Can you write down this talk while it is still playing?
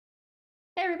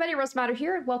Hey everybody, Rose Matter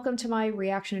here, and welcome to my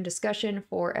reaction and discussion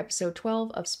for episode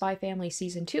 12 of Spy Family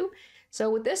Season 2. So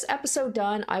with this episode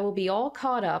done, I will be all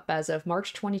caught up as of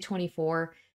March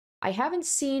 2024. I haven't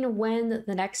seen when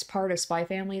the next part of Spy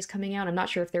Family is coming out. I'm not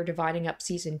sure if they're dividing up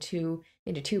Season 2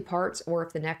 into two parts or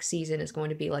if the next season is going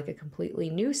to be like a completely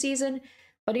new season.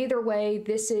 But either way,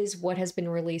 this is what has been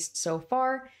released so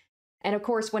far. And of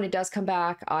course, when it does come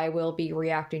back, I will be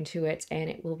reacting to it, and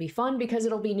it will be fun because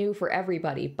it'll be new for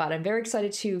everybody. But I'm very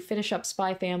excited to finish up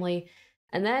Spy Family,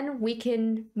 and then we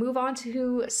can move on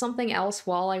to something else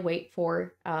while I wait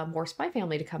for more Spy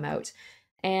Family to come out.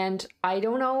 And I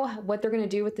don't know what they're going to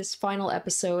do with this final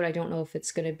episode. I don't know if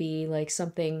it's going to be like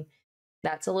something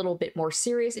that's a little bit more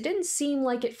serious. It didn't seem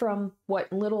like it from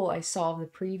what little I saw of the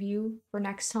preview for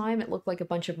next time. It looked like a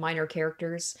bunch of minor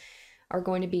characters are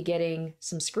going to be getting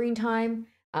some screen time.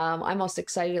 I'm most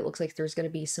excited. It looks like there's going to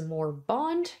be some more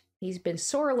Bond. He's been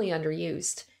sorely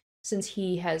underused since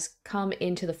he has come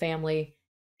into the family,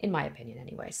 in my opinion,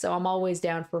 anyway. So I'm always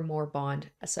down for more Bond.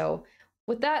 So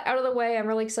with that out of the way, I'm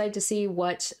really excited to see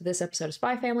what this episode of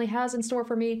Spy Family has in store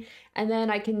for me. And then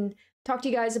I can talk to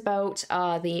you guys about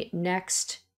the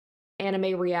next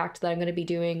anime react that I'm going to be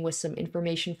doing with some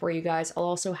information for you guys. I'll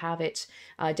also have it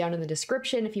down in the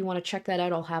description if you want to check that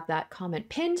out. I'll have that comment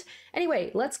pinned.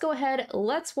 Anyway, let's go ahead,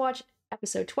 let's watch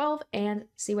episode 12 and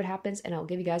see what happens, and I'll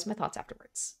give you guys my thoughts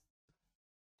afterwards.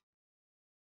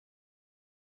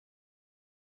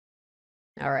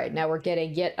 All right, now we're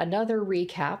getting yet another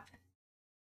recap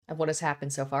of what has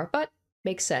happened so far, but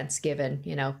makes sense given,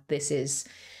 this is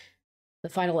the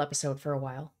final episode for a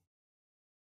while.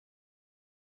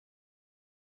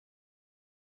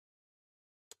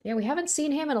 Yeah, we haven't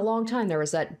seen him in a long time. There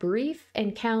was that brief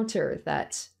encounter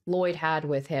that Lloyd had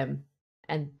with him,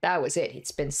 and that was it.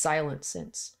 It's been silent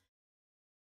since.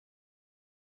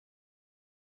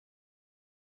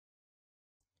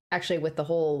 Actually, with the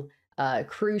whole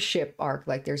cruise ship arc,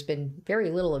 like there's been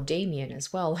very little of Damien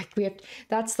as well. Like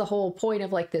that's the whole point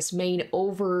of like this main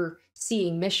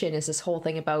overseeing mission is this whole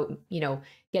thing about,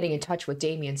 getting in touch with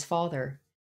Damien's father.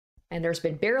 And there's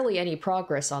been barely any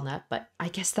progress on that, but I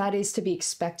guess that is to be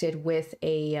expected with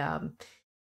a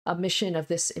mission of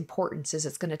this importance, is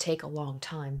it's going to take a long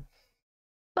time.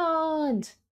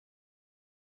 Bond!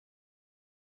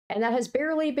 And that has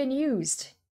barely been used.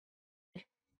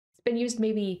 It's been used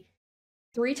maybe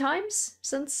 3 times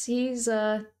since he's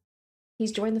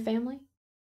joined the family.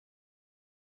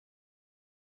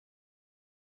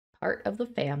 Part of the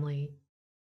family.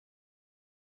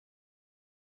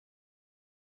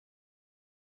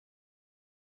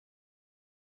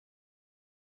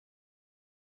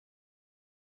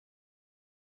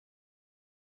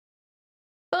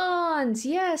 Bonds!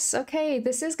 Yes, okay,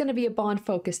 this is going to be a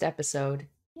Bond-focused episode.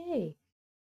 Yay.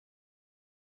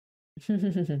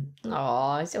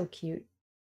 Aw, so cute.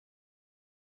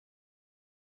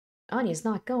 Anya's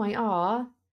not going. Aw.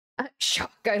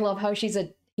 Shock. I love how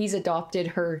he's adopted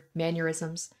her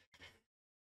mannerisms.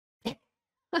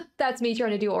 That's me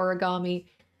trying to do origami.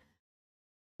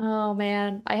 Oh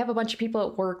man, I have a bunch of people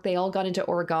at work. They all got into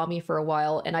origami for a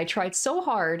while, and I tried so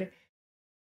hard.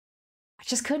 I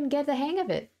just couldn't get the hang of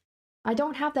it. I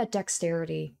don't have that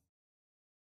dexterity.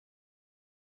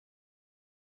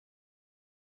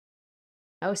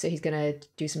 Oh, so he's gonna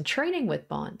do some training with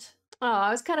Bond. Oh, I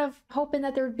was kind of hoping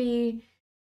that there'd be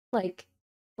like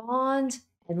Bond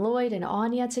and Lloyd and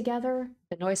Anya together.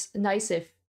 But nice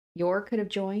if Yor could have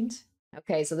joined.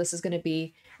 Okay, so this is gonna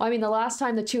be. Well, I mean, the last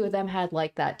time the two of them had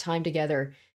like that time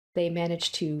together, they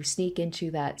managed to sneak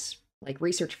into that like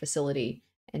research facility,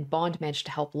 and Bond managed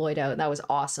to help Lloyd out, and that was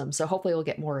awesome. So hopefully we'll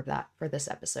get more of that for this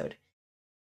episode.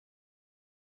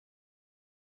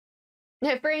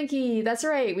 Yeah, Frankie, that's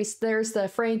right. There's the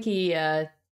Frankie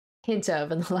hint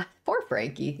of in the last. Poor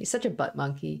Frankie, he's such a butt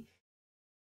monkey.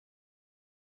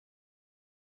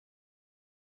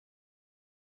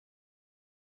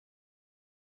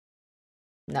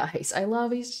 Nice.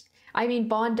 I mean,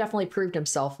 Bond definitely proved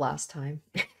himself last time.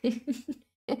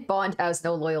 Bond has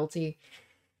no loyalty.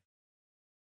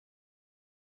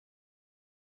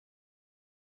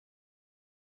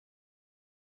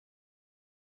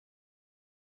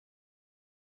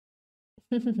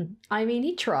 I mean,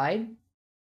 he tried.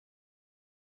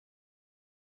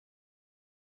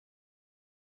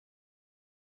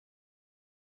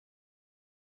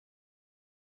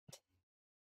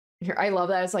 I love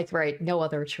that. It's like, right, no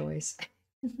other choice.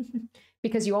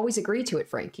 Because you always agree to it,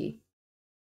 Frankie.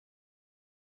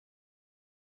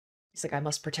 He's like, I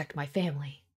must protect my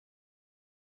family.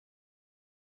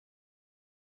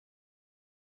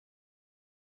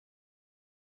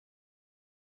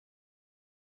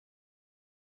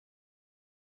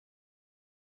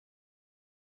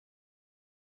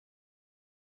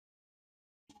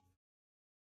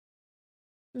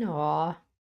 Aw.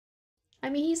 I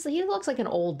mean, he looks like an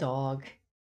old dog,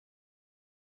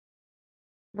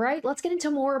 right? Let's get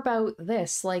into more about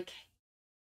this. Like,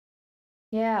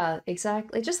 yeah,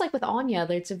 exactly. Just like with Anya,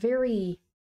 it's a very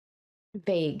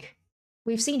vague.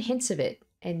 We've seen hints of it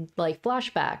and like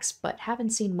flashbacks, but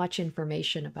haven't seen much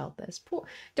information about this. Poor,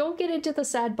 don't get into the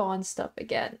sad Bond stuff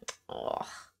again. Oh,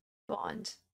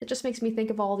 Bond. It just makes me think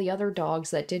of all the other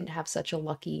dogs that didn't have such a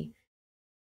lucky,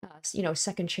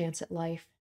 second chance at life.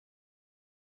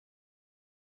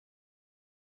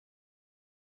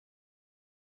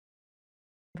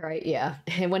 Right, yeah.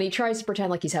 And when he tries to pretend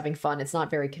like he's having fun, it's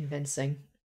not very convincing.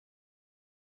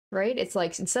 Right? It's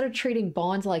like instead of treating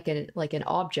Bond like an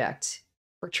object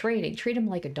for training, treat him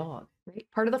like a dog, right?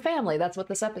 Part of the family. That's what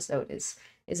this episode is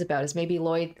about. Is maybe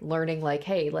Lloyd learning like,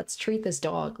 hey, let's treat this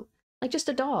dog like just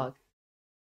a dog.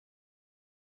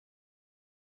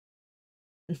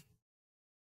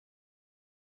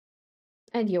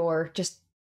 And you're just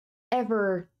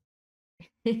ever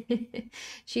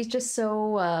she's just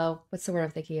so what's the word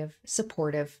I'm thinking of?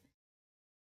 Supportive.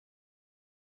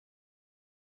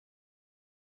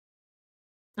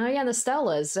 Oh yeah, the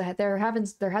Stellas.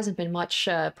 There hasn't been much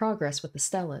progress with the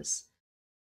Stellas.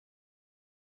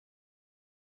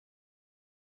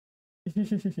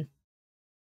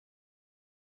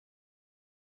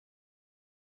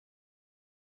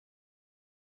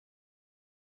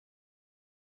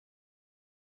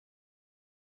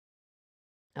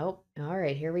 Oh, all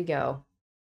right, here we go.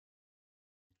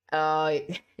 Uh,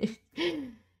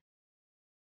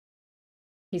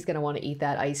 he's gonna want to eat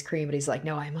that ice cream, but he's like,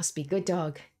 no, I must be good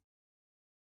dog.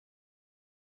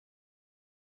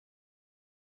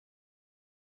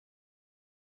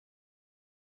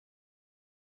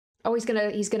 Oh, he's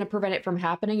gonna prevent it from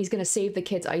happening. He's gonna save the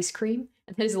kid's ice cream,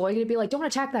 and then his lawyer gonna be like, "Don't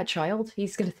attack that child."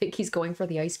 He's gonna think he's going for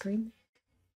the ice cream.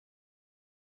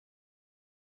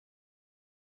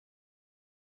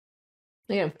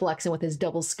 Look at him flexing with his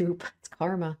double scoop. It's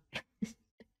karma.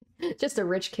 Just a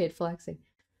rich kid flexing.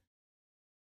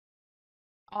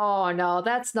 Oh no,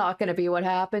 that's not gonna be what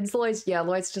happens. Lloyd's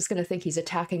just gonna think he's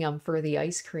attacking him for the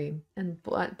ice cream, and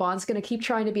Bond's gonna keep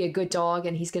trying to be a good dog,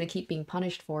 and he's gonna keep being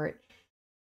punished for it.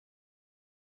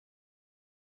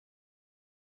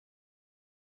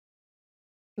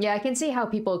 Yeah, I can see how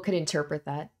people could interpret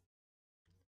that.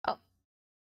 Oh,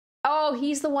 oh,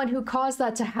 he's the one who caused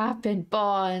that to happen,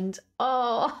 Bond.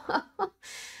 Oh,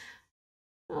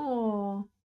 oh.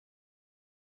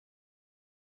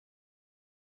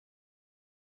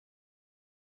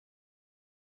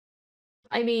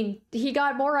 I mean, he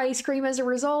got more ice cream as a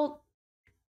result,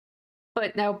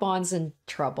 but now Bond's in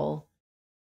trouble.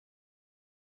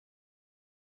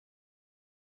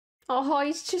 Oh,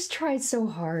 he's just tried so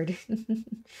hard.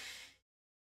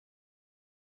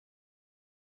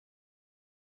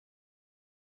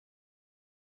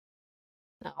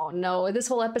 Oh no, this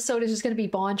whole episode is just going to be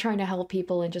Bond trying to help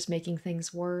people and just making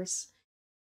things worse.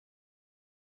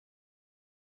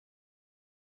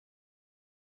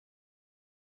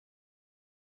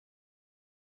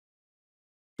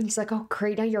 He's like, oh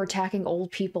great, now you're attacking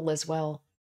old people as well.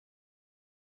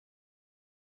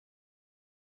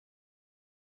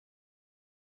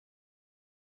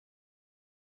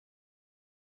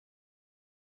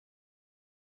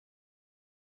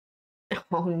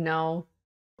 Oh no.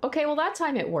 Okay, well that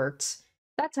time it worked.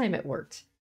 That time it worked.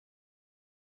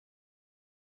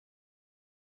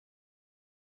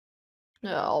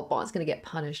 Oh, Bond's going to get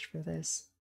punished for this.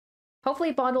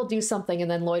 Hopefully Bond will do something and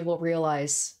then Lloyd will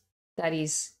realize that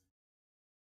he's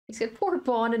got poor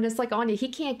Bond and it's like Anya, he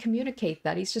can't communicate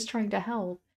that. He's just trying to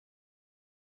help.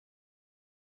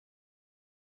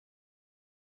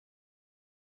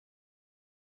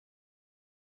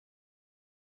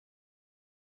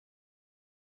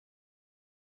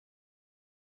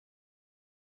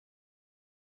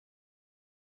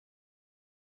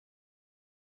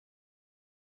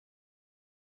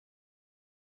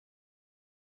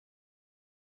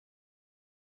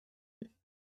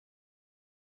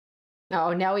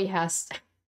 Oh, now he has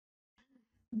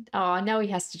oh, now he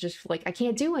has to just like I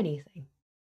can't do anything.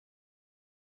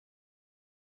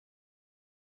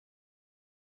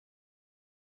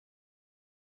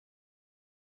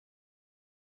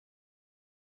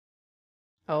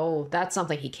 Oh, that's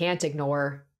something he can't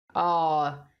ignore.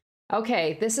 Oh,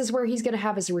 okay, this is where he's gonna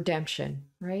have his redemption,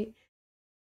 right?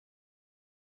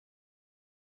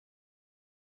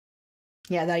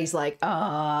 Yeah, that he's like,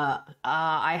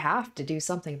 I have to do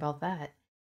something about that.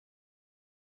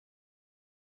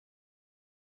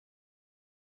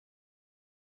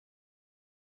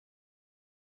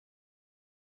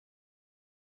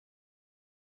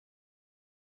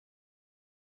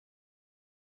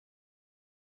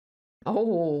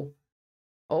 Oh.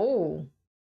 Oh.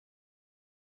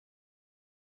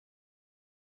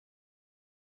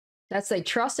 That's they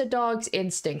trust a dog's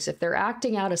instincts. If they're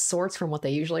acting out of sorts from what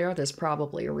they usually are, there's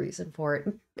probably a reason for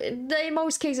it. In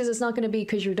most cases, it's not going to be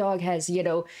because your dog has,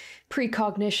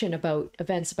 precognition about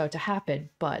events about to happen,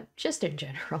 but just in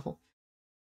general.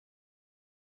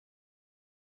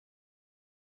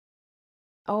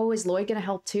 Oh, is Lloyd going to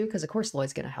help too? Because of course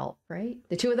Lloyd's going to help, right?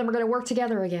 The two of them are going to work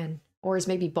together again. Or is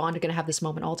maybe Bond going to have this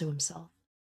moment all to himself?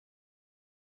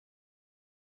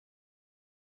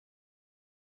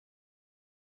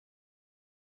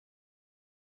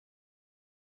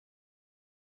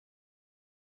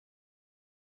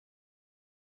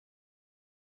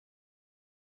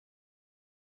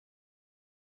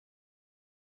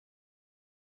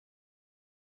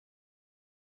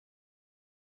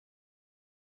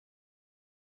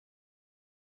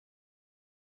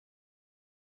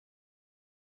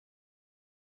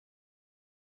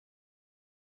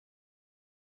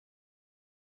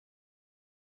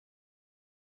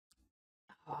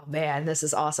 Oh man, this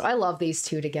is awesome. I love these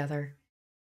two together.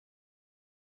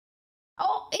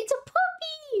 Oh, it's a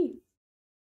puppy!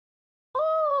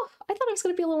 Oh, I thought it was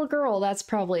going to be a little girl. That's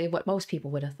probably what most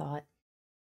people would have thought.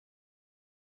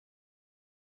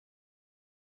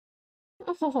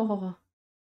 Oh.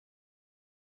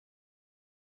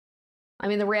 I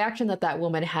mean, the reaction that that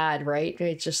woman had, right?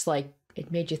 It's just like,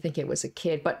 it made you think it was a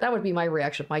kid. But that would be my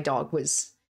reaction if my dog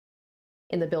was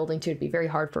in the building, too. It'd be very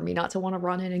hard for me not to want to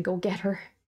run in and go get her.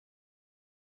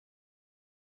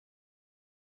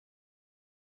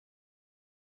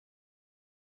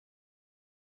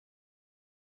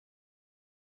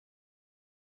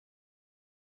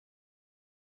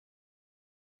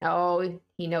 Oh,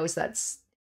 he knows that's.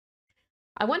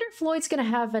 I wonder if Floyd's gonna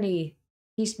have any.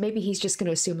 Maybe he's just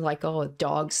gonna assume like, oh,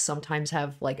 dogs sometimes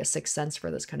have like a sixth sense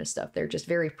for this kind of stuff. They're just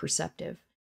very perceptive.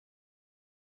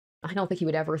 I don't think he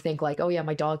would ever think like, oh yeah,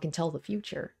 my dog can tell the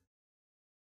future.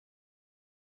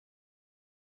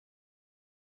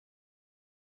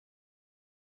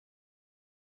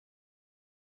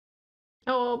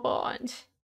 Oh, Bond.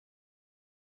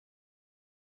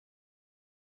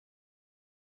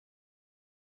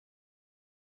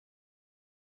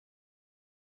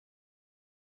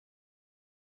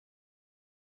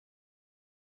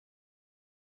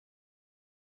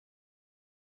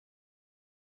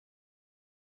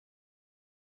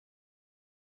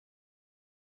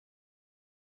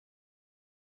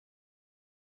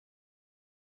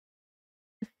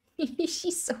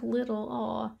 She's so little.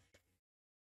 Oh,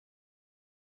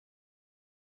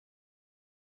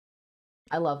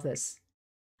 I love this.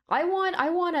 I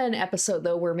want an episode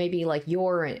though where maybe like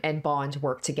Yor and Bond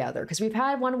work together because we've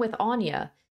had one with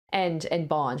Anya and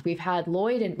Bond. We've had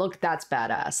Lloyd and look, that's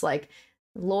badass. Like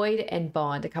Lloyd and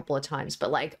Bond a couple of times,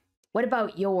 but like what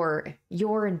about Yor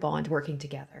and Bond working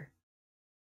together?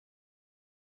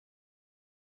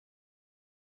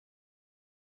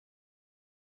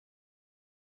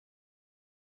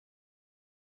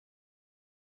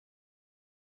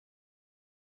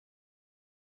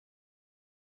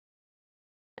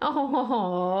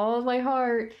 Oh, my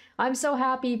heart. I'm so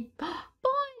happy. Bond.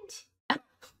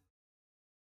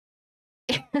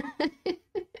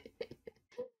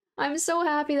 I'm so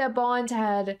happy that Bond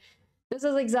had this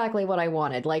is exactly what I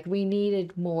wanted. Like we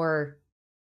needed more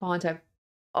Bond to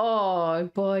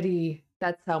oh, buddy.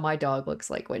 That's how my dog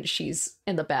looks like when she's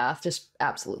in the bath. Just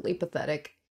absolutely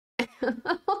pathetic.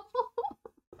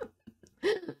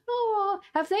 Oh,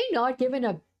 have they not given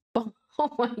a.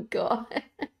 Oh my god.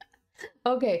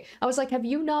 Okay, I was like, have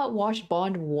you not watched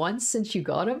Bond once since you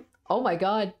got him? Oh my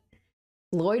god.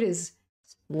 Lloyd is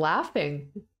laughing.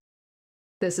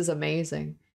 This is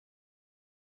amazing.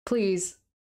 Please,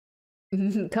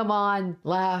 come on,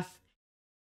 laugh.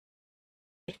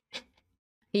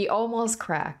 He almost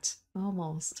cracked.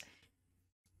 Almost.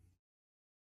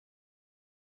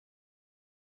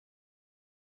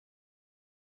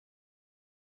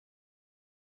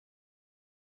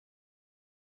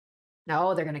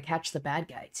 Oh, they're gonna catch the bad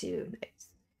guy too. Nice.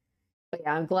 But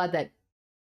yeah, I'm glad that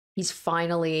he's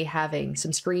finally having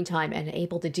some screen time and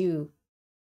able to do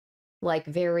like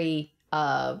very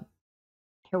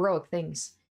heroic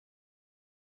things.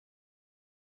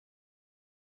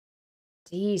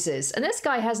 Jesus. And this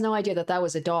guy has no idea that that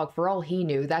was a dog. For all he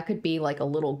knew, that could be like a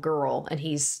little girl and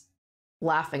he's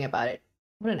laughing about it.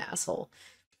 What an asshole.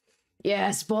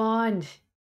 Yes, Bond.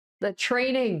 The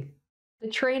training. The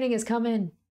training is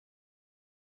coming.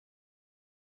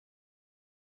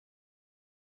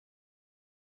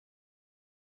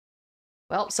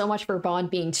 Well, so much for Bond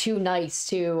being too nice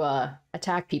to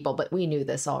attack people, but we knew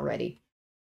this already.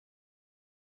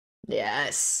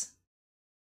 Yes.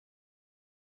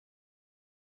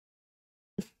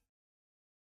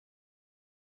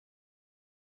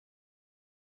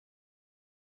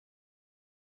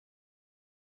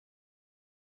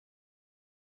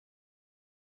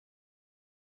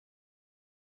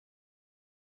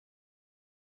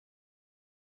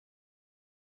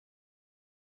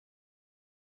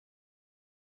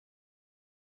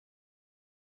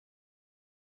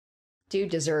 Dude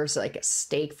deserves like a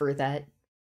steak for that.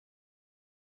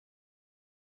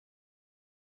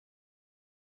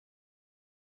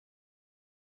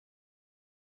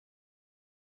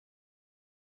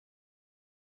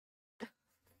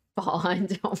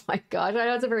 Bond. Oh my gosh, I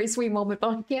know it's a very sweet moment, but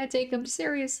I can't take him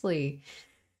seriously.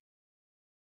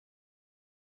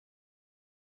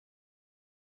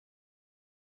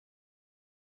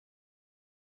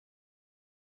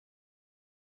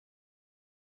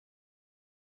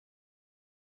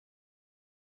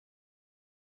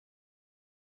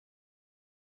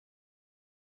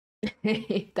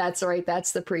 That's right,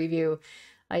 that's the preview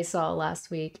I saw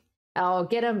last week. Oh,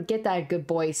 get that good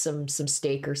boy some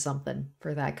steak or something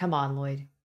for that. Come on, Lloyd.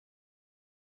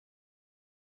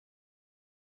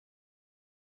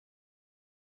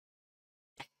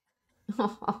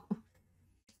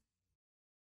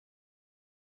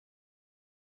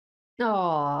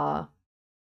 Aw.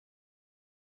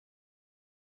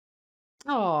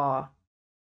 Aw.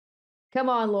 Come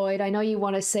on, Lloyd. I know you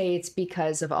want to say it's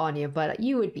because of Anya, but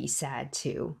you would be sad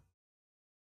too.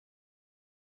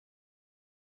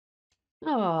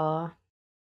 Aw.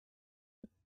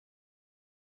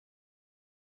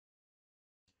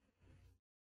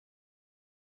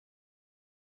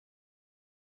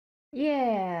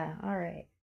 Yeah, all right.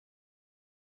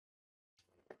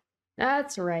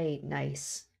 That's right.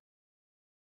 Nice.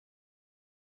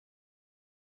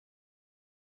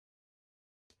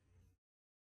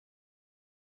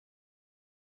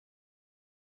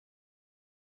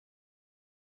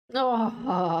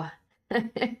 Oh,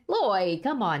 Lloyd,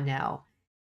 come on now.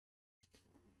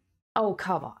 Oh,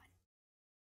 come on.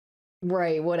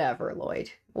 Right, whatever,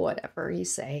 Lloyd. Whatever you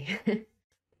say.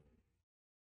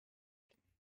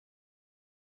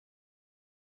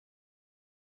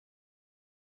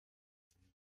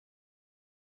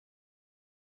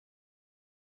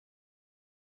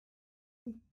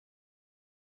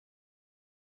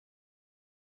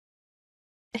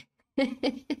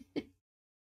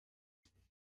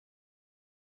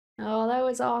 Oh, that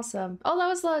was awesome. Oh, that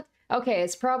was the. Okay,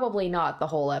 it's probably not the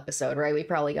whole episode, right? We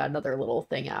probably got another little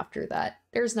thing after that.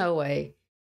 There's no way.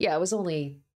 Yeah, it was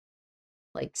only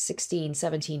like 16,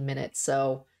 17 minutes,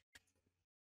 so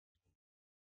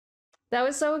that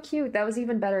was so cute. That was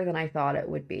even better than I thought it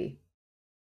would be.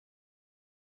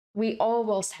 We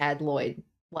almost had Lloyd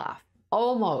laugh.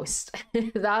 Almost.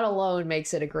 That alone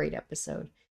makes it a great episode.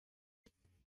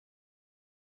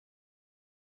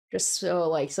 Just so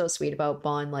like so sweet about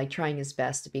Bond like trying his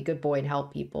best to be a good boy and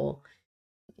help people.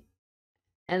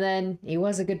 And then he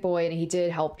was a good boy and he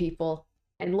did help people.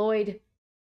 And Lloyd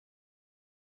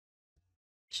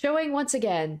showing once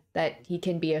again that he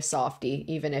can be a softie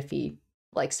even if he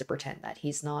likes to pretend that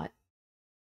he's not.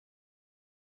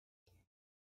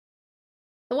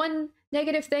 The one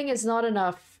negative thing is not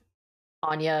enough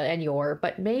Anya and Yor,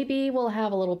 but maybe we'll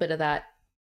have a little bit of that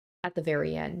at the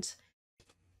very end.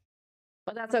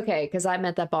 But that's okay, because I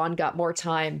meant that Bond got more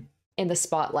time in the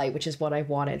spotlight, which is what I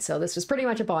wanted. So this was pretty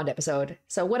much a Bond episode.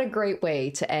 So what a great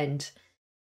way to end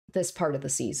this part of the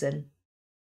season.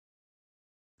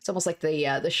 It's almost like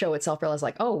the show itself realized,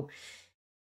 like, oh,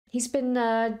 he's been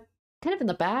kind of in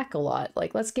the back a lot.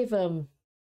 Like, let's give him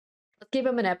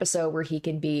an episode where he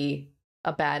can be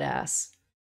a badass.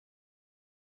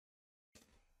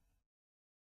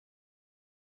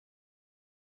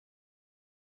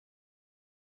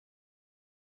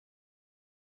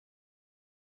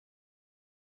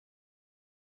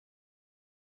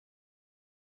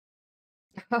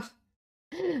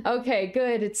 Okay,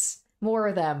 good. It's more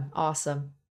of them.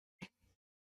 Awesome.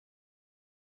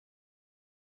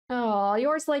 Oh,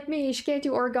 yours like me. She can't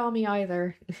do origami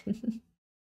either.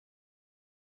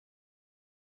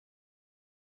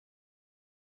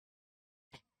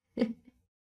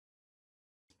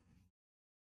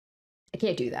 I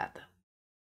can't do that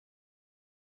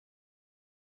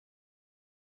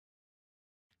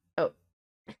though. Oh.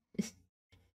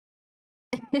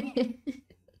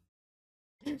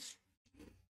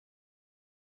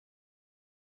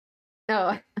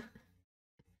 Oh,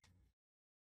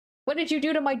 what did you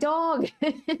do to my dog?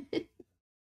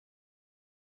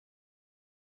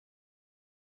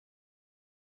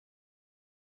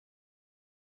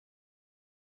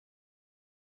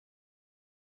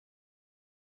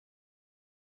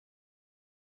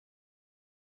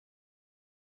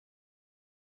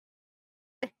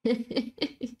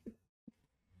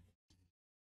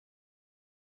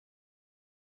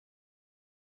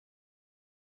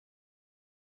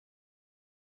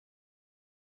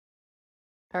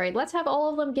 All right, let's have all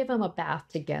of them give him a bath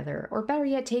together. Or better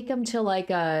yet, take him to like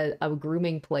a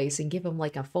grooming place and give him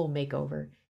like a full makeover.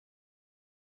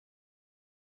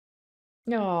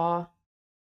 Aw.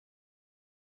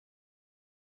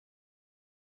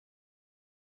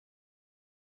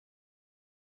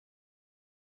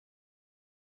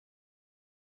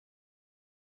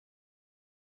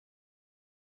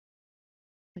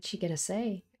 What's she gonna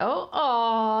say? Oh,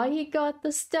 aw, he got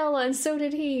the Stella, and so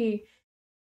did he.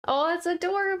 Oh, that's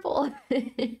adorable.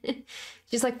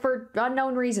 She's like, for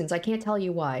unknown reasons. I can't tell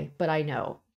you why, but I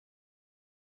know.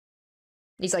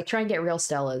 He's like, try and get real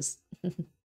Stellas. And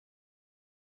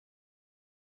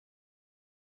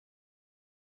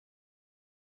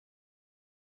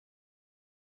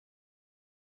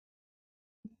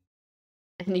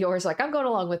Yor's like, I'm going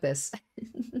along with this.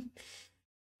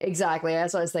 Exactly,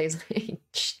 that's what I was saying.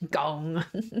 Gong.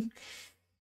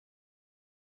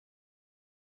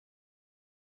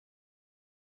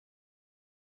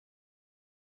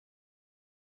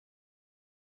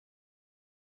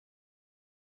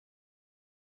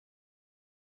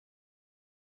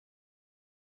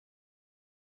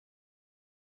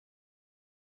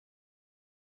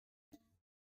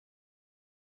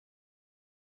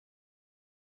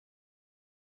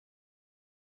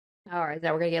 All right,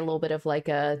 now we're gonna get a little bit of like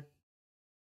a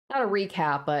not a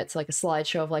recap, but it's like a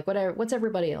slideshow of like what's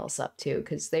everybody else up to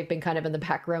because they've been kind of in the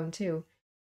background too.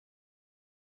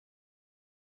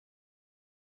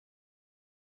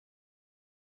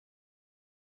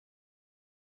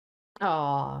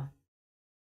 Aw.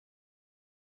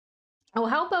 Oh,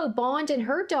 how about Bond and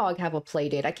her dog have a play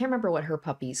date? I can't remember what her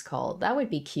puppy's called. That would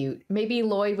be cute. Maybe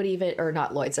Lloyd would even, or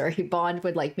not Lloyd, sorry, Bond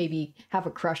would like maybe have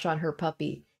a crush on her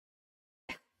puppy.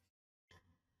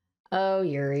 Oh,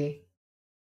 Yuri.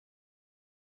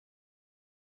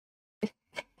 Is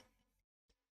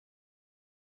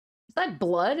that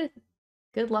blood?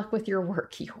 Good luck with your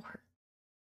work, Yor.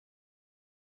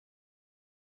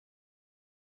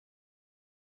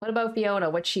 What about Fiona?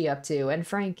 What's she up to? And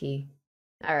Frankie.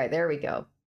 All right, there we go.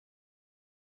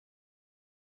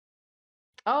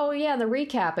 Oh yeah, in the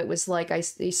recap, it was like I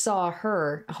saw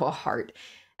her, oh, a heart,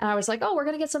 and I was like, oh, we're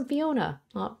gonna get some Fiona.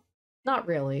 Not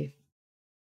really.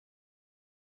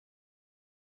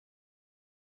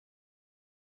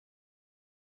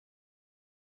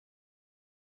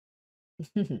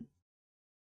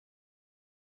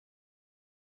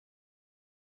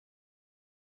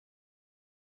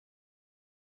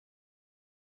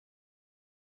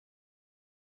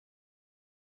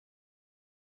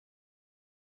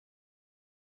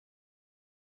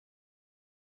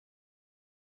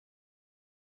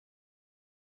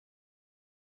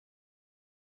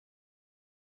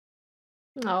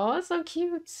 Oh, that's so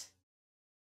cute.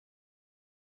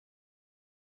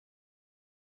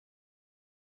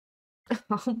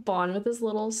 Bond with his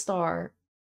little star.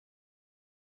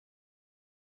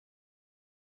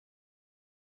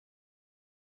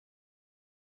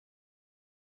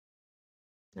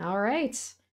 All right.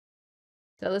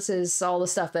 So this is all the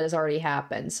stuff that has already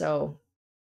happened. So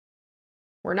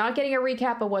we're not getting a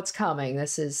recap of what's coming.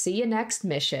 This is see you next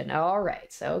mission. All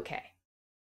right. Okay.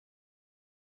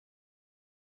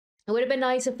 It would have been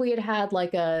nice if we had had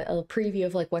like a preview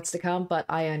of like what's to come, but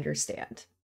I understand.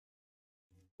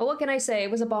 But what can I say?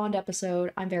 It was a Bond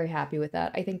episode. I'm very happy with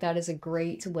that. I think that is a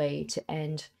great way to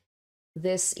end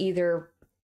this either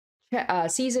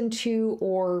season 2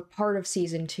 or part of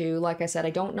season 2. Like I said,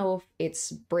 I don't know if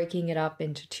it's breaking it up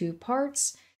into 2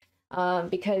 parts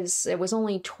because it was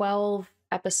only 12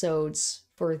 episodes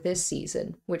for this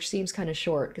season, which seems kind of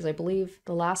short because I believe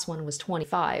the last one was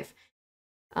 25.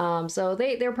 So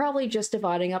they're probably just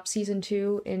dividing up season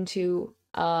 2 into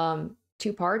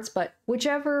 2 parts, but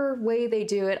whichever way they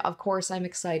do it, of course, I'm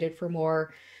excited for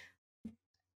more.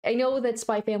 I know that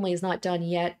Spy Family is not done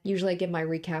yet. Usually I give my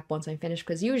recap once I'm finished,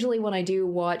 because usually when I do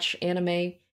watch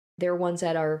anime, they're ones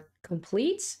that are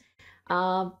complete.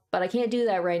 But I can't do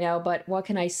that right now. But what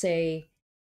can I say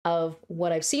of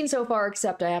what I've seen so far,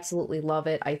 except I absolutely love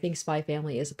it. I think Spy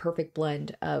Family is a perfect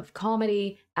blend of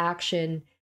comedy, action,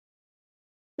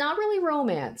 not really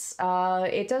romance.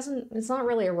 It's not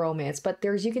really a romance, but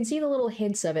you can see the little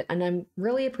hints of it, and I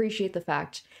really appreciate the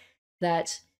fact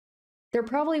that there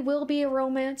probably will be a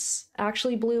romance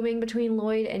actually blooming between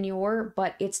Lloyd and Yor,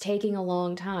 but it's taking a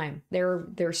long time.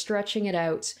 They're stretching it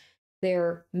out.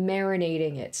 They're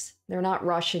marinating it. They're not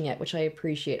rushing it, which I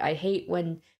appreciate. I hate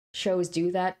when shows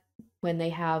do that, when they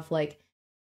have like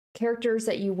characters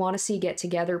that you want to see get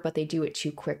together, but they do it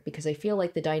too quick, because I feel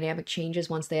like the dynamic changes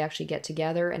once they actually get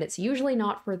together, and it's usually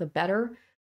not for the better.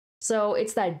 So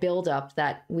it's that build up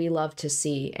that we love to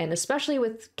see. And especially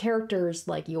with characters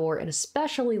like Yor and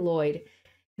especially Lloyd,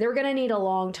 they're going to need a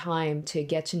long time to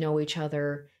get to know each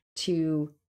other,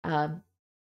 to have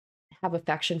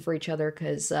affection for each other.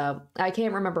 Because I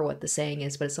can't remember what the saying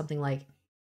is, but it's something like,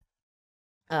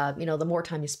 the more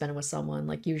time you spend with someone,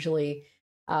 like usually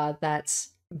that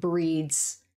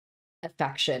breeds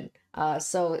affection.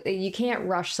 So you can't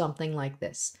rush something like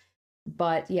this.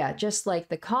 But yeah, just like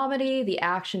the comedy, the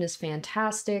action is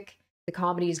fantastic. The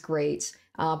comedy is great,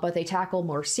 but they tackle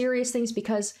more serious things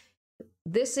because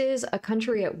this is a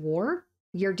country at war.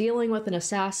 You're dealing with an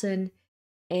assassin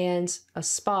and a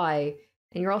spy,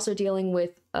 and you're also dealing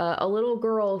with a little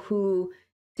girl who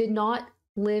did not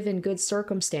live in good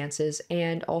circumstances,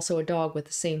 and also a dog with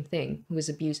the same thing who was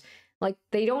abused. Like,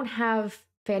 they don't have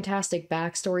fantastic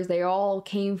backstories. They all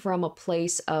came from a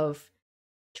place of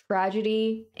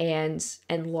tragedy and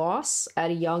loss at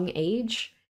a young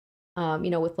age.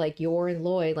 With like Yor and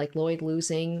Lloyd, like Lloyd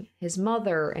losing his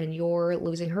mother and Yor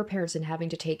losing her parents and having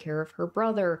to take care of her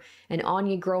brother, and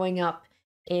Anya growing up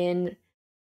in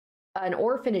an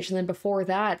orphanage, and then before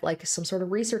that, like some sort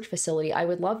of research facility. I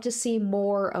would love to see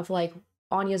more of like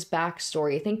Anya's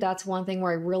backstory. I think that's one thing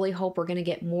where I really hope we're going to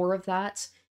get more of that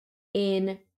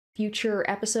in future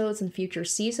episodes and future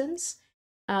seasons.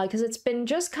 Because it's been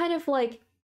just kind of like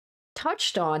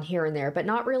touched on here and there, but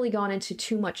not really gone into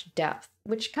too much depth,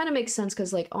 which kind of makes sense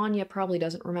because like Anya probably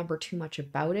doesn't remember too much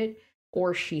about it,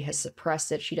 or she has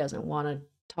suppressed it. She doesn't want to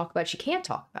talk about it. She can't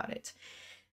talk about it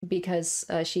because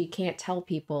she can't tell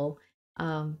people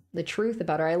the truth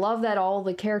about her. I love that all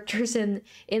the characters in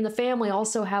the family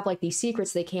also have like these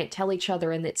secrets they can't tell each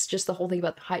other, and it's just the whole thing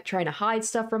about trying to hide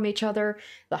stuff from each other,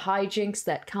 the hijinks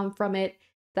that come from it.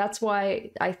 That's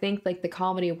why I think like the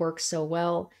comedy works so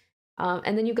well.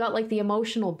 And then you got like the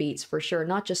emotional beats for sure,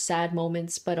 not just sad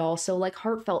moments, but also like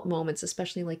heartfelt moments,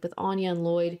 especially like with Anya and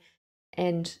Lloyd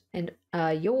and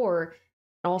Yor.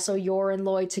 Also, Yor and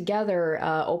Lloyd together,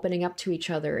 opening up to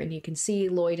each other, and you can see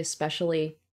Lloyd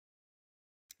especially.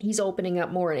 He's opening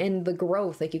up more, and the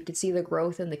growth, like you could see the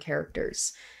growth in the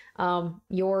characters.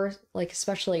 Yor, like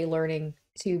especially learning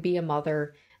to be a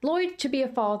mother, Lloyd to be a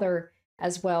father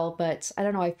as well. But I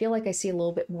don't know, I feel like I see a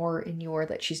little bit more in Yor,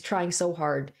 that she's trying so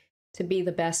hard to be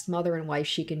the best mother and wife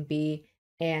she can be,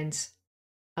 and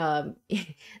um,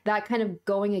 that kind of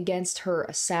going against her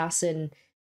assassin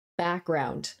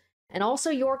background. And also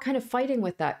Yor kind of fighting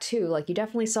with that too. Like you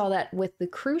definitely saw that with the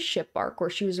cruise ship arc, where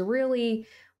she was really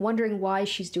wondering why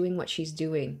she's doing what she's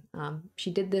doing.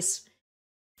 She did this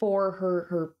for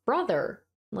her brother,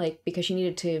 like because she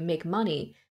needed to make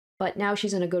money, but now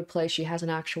she's in a good place. She has an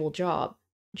actual job.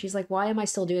 She's like, why am I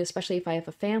still doing this, especially if I have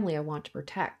a family I want to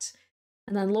protect?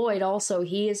 And then Lloyd also,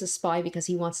 he is a spy because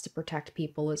he wants to protect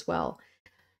people as well.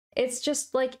 It's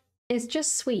just like, it's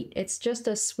just sweet. It's just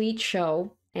a sweet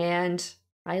show, and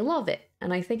I love it.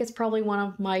 And I think it's probably one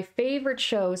of my favorite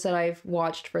shows that I've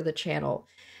watched for the channel.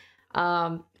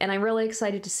 And I'm really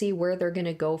excited to see where they're going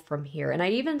to go from here. And I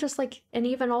even just like, and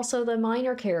even also the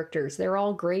minor characters, they're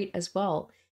all great as well.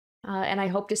 And I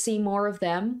hope to see more of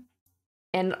them.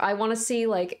 And I want to see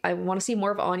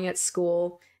more of Anya at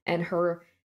school, and her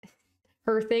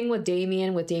thing with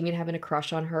Damien having a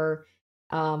crush on her.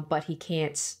 But he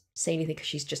can't say anything because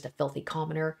she's just a filthy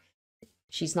commoner.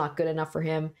 She's not good enough for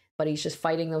him, but he's just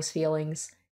fighting those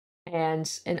feelings. And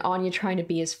Anya trying to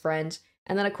be his friend.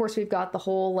 And then, of course, we've got the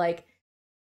whole, like,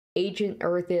 agent,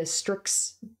 or the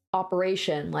Strix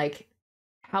operation. Like,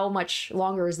 how much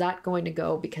longer is that going to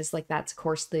go? Because, like, that's, of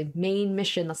course, the main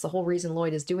mission. That's the whole reason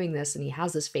Lloyd is doing this, and he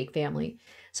has this fake family.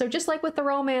 So just like with the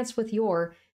romance with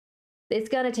Yor, it's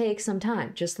going to take some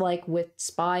time. Just like with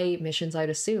spy missions, I'd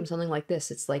assume, something like this.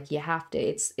 It's like you have to,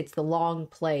 it's the long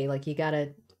play. Like, you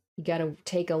gotta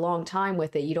take a long time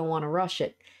with it. You don't want to rush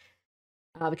it.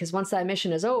 Because once that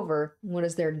mission is over, what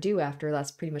is there to do after?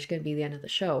 That's pretty much going to be the end of the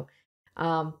show.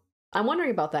 I'm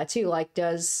wondering about that too. Like,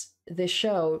 does this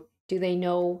show, do they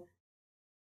know,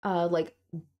 like,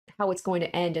 how it's going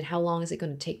to end and how long is it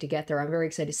going to take to get there? I'm very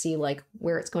excited to see, like,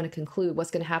 where it's going to conclude,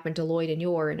 what's going to happen to Lloyd and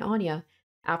Yor and Anya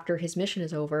after his mission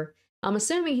is over. I'm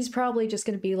assuming he's probably just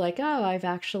going to be like, oh, I've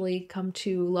actually come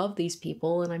to love these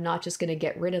people, and I'm not just going to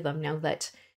get rid of them now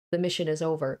that the mission is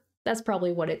over. That's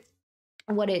probably what it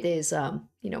is,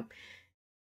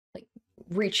 like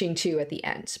reaching to at the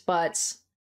end. But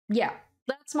yeah,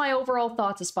 that's my overall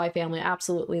thoughts of Spy Family. I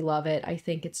absolutely love it. I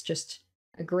think it's just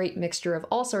a great mixture of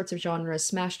all sorts of genres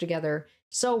smashed together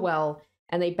so well,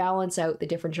 and they balance out the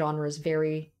different genres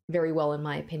very, very well, in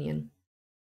my opinion.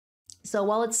 So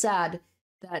while it's sad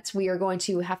that we are going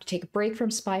to have to take a break from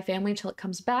Spy Family until it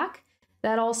comes back,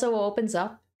 that also opens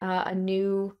up a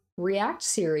new React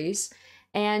series.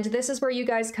 And this is where you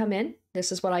guys come in.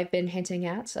 This is what I've been hinting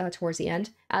at towards the end.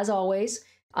 As always,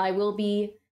 I will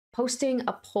be posting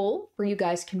a poll where you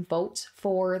guys can vote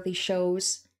for the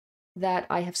shows that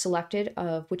I have selected,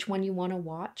 of which one you want to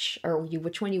watch, or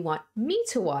which one you want me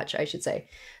to watch, I should say.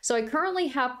 So I currently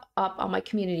have up on my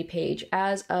community page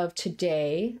as of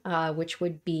today, which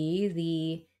would be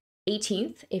the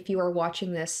 18th if you are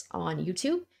watching this on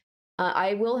YouTube.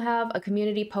 I will have a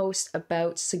community post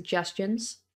about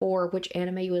suggestions for which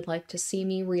anime you would like to see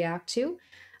me react to.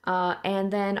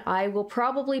 And then I will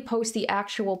probably post the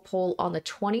actual poll on the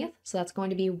 20th, so that's going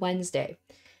to be Wednesday.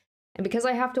 And because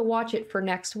I have to watch it for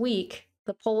next week,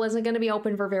 the poll isn't going to be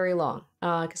open for very long,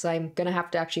 because I'm going to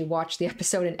have to actually watch the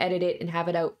episode and edit it and have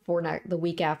it out for the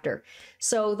week after.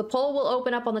 So the poll will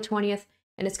open up on the 20th,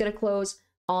 and it's going to close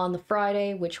on the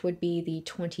Friday, which would be the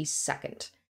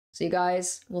 22nd. So you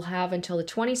guys will have until the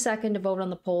 22nd to vote on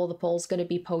the poll. The poll's going to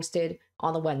be posted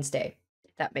on the Wednesday,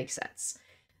 if that makes sense.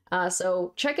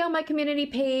 So check out my community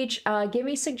page, give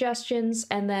me suggestions,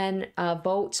 and then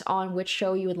vote on which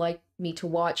show you would like me to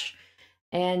watch.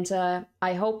 And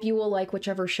I hope you will like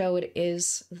whichever show it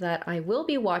is that I will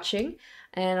be watching.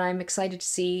 And I'm excited to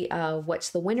see what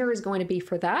the winner is going to be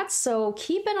for that. So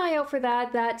keep an eye out for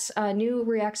that. That new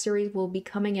React series will be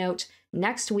coming out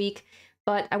next week.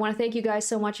 But I want to thank you guys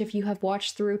so much if you have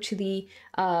watched through to the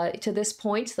to this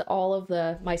point, all of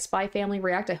my Spy Family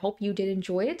React. I hope you did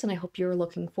enjoy it, and I hope you're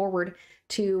looking forward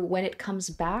to when it comes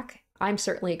back. I'm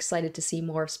certainly excited to see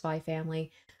more of Spy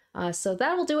Family. So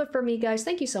that will do it for me, guys.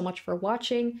 Thank you so much for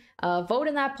watching. Vote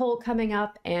in that poll coming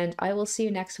up, and I will see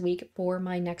you next week for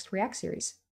my next React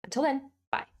series. Until then,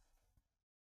 bye.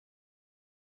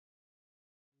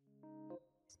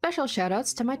 Special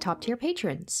shoutouts to my top tier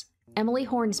patrons: Emily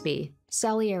Hornsby,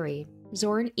 Salieri,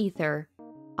 Zoran Ether,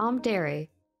 Amdere,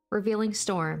 Revealing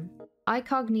Storm,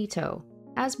 Icognito,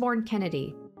 Asborn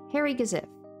Kennedy, Harry Gazif,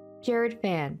 Jared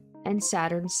Fan, and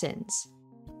Saturn Sins.